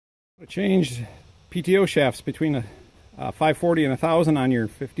Change PTO shafts between a 540 and 1000 on your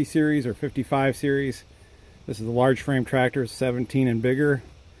 50 series or 55 series. This is a large frame tractor, 17 and bigger.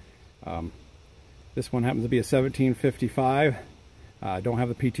 This one happens to be a 1755. Don't have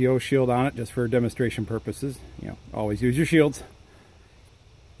the PTO shield on it, just for demonstration purposes. You know, always use your shields.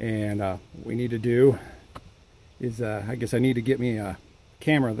 And what we need to do is, I guess I need to get me a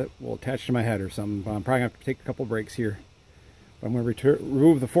camera that will attach to my head or something. But I'm probably going to have to take a couple breaks here. I'm going to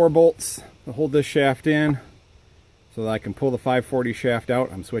remove the 4 bolts to hold this shaft in so that I can pull the 540 shaft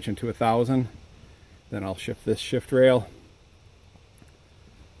out. I'm switching to 1000. Then I'll shift this shift rail.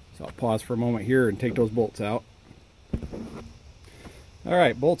 So I'll pause for a moment here and take those bolts out.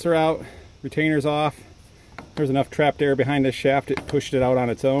 Alright, bolts are out, retainer's off. There's enough trapped air behind this shaft, it pushed it out on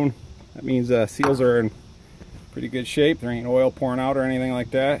its own. That means seals are in pretty good shape. There ain't oil pouring out or anything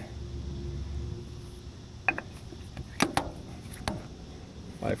like that.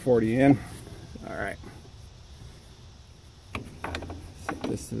 540 in. Alright. Set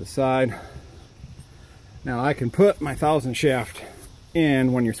this to the side. Now I can put my 1000 shaft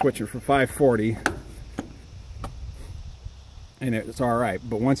in when you're switching for 540 and it's alright,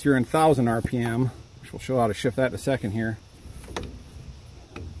 but once you're in 1000 RPM, which we'll show how to shift that in a second here.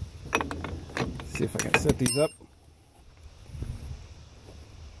 Let's see if I can set these up.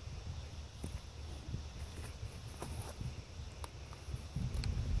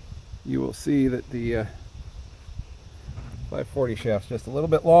 You will see that the 540 shaft is just a little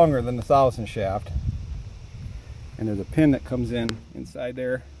bit longer than the 1000 shaft, and there's a pin that comes in inside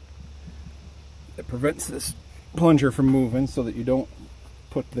there that prevents this plunger from moving, so that you don't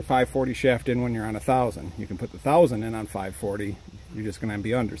put the 540 shaft in when you're on 1000. You can put the 1000 in on 540, you're just going to be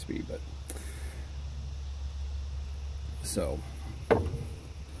underspeed. But so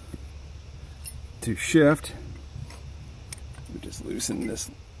to shift, we just loosen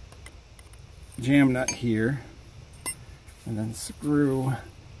this jam nut here and then screw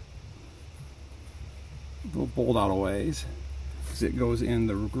the little bolt out of ways, because it goes in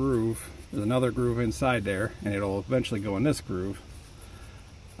the groove. There's another groove inside there and it'll eventually go in this groove.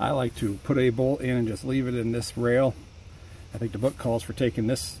 I like to put a bolt in and just leave it in this rail. I think the book calls for taking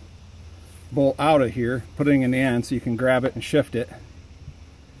this bolt out of here, putting it in the end so you can grab it and shift it,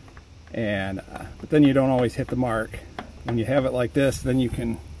 and but then you don't always hit the mark. When you have it like this, then you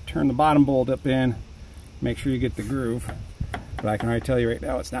can turn the bottom bolt up in, make sure you get the groove. But I can already tell you right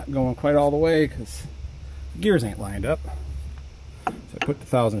now it's not going quite all the way because the gears ain't lined up. So I put the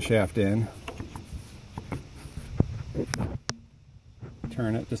 1000 shaft in,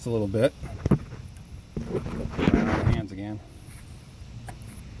 turn it just a little bit, around the hands again.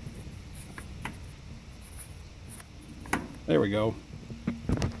 There we go.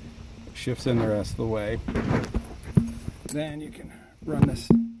 Shifts in the rest of the way. Then you can run this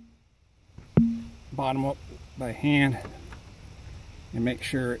bottom up by hand and make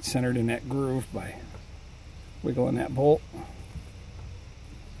sure it's centered in that groove by wiggling that bolt.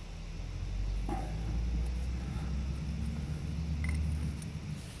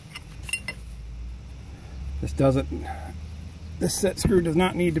 This set screw does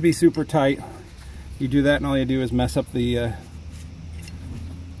not need to be super tight. You do that and all you do is mess up the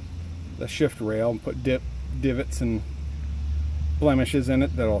shift rail and put divots and blemishes in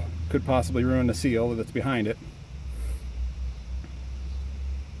it that'll could possibly ruin the seal that's behind it.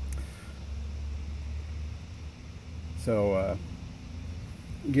 So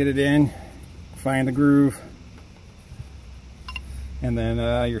get it in, find the groove, and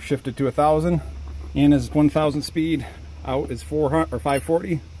then you're shifted to 1000. In is 1000 speed, out is 400 or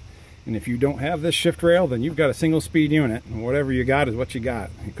 540. And if you don't have this shift rail, then you've got a single speed unit, and whatever you got is what you got.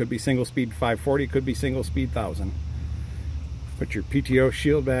 It could be single speed 540, it could be single speed 1000. Put your PTO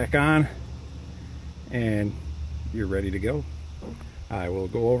shield back on and you're ready to go. I will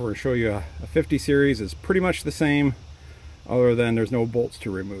go over and show you a 50 series is pretty much the same, other than there's no bolts to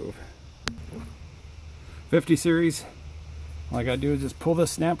remove. 50 series, all I gotta do is just pull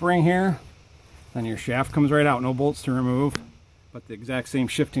this snap ring here, then your shaft comes right out, no bolts to remove, but the exact same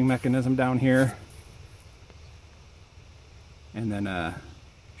shifting mechanism down here, and then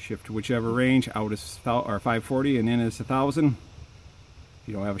shift to whichever range. Out is 540 and in is 1000. If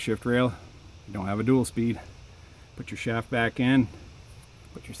you don't have a shift rail, you don't have a dual speed, put your shaft back in,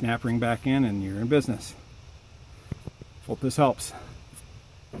 put your snap ring back in, and you're in business. Hope this helps.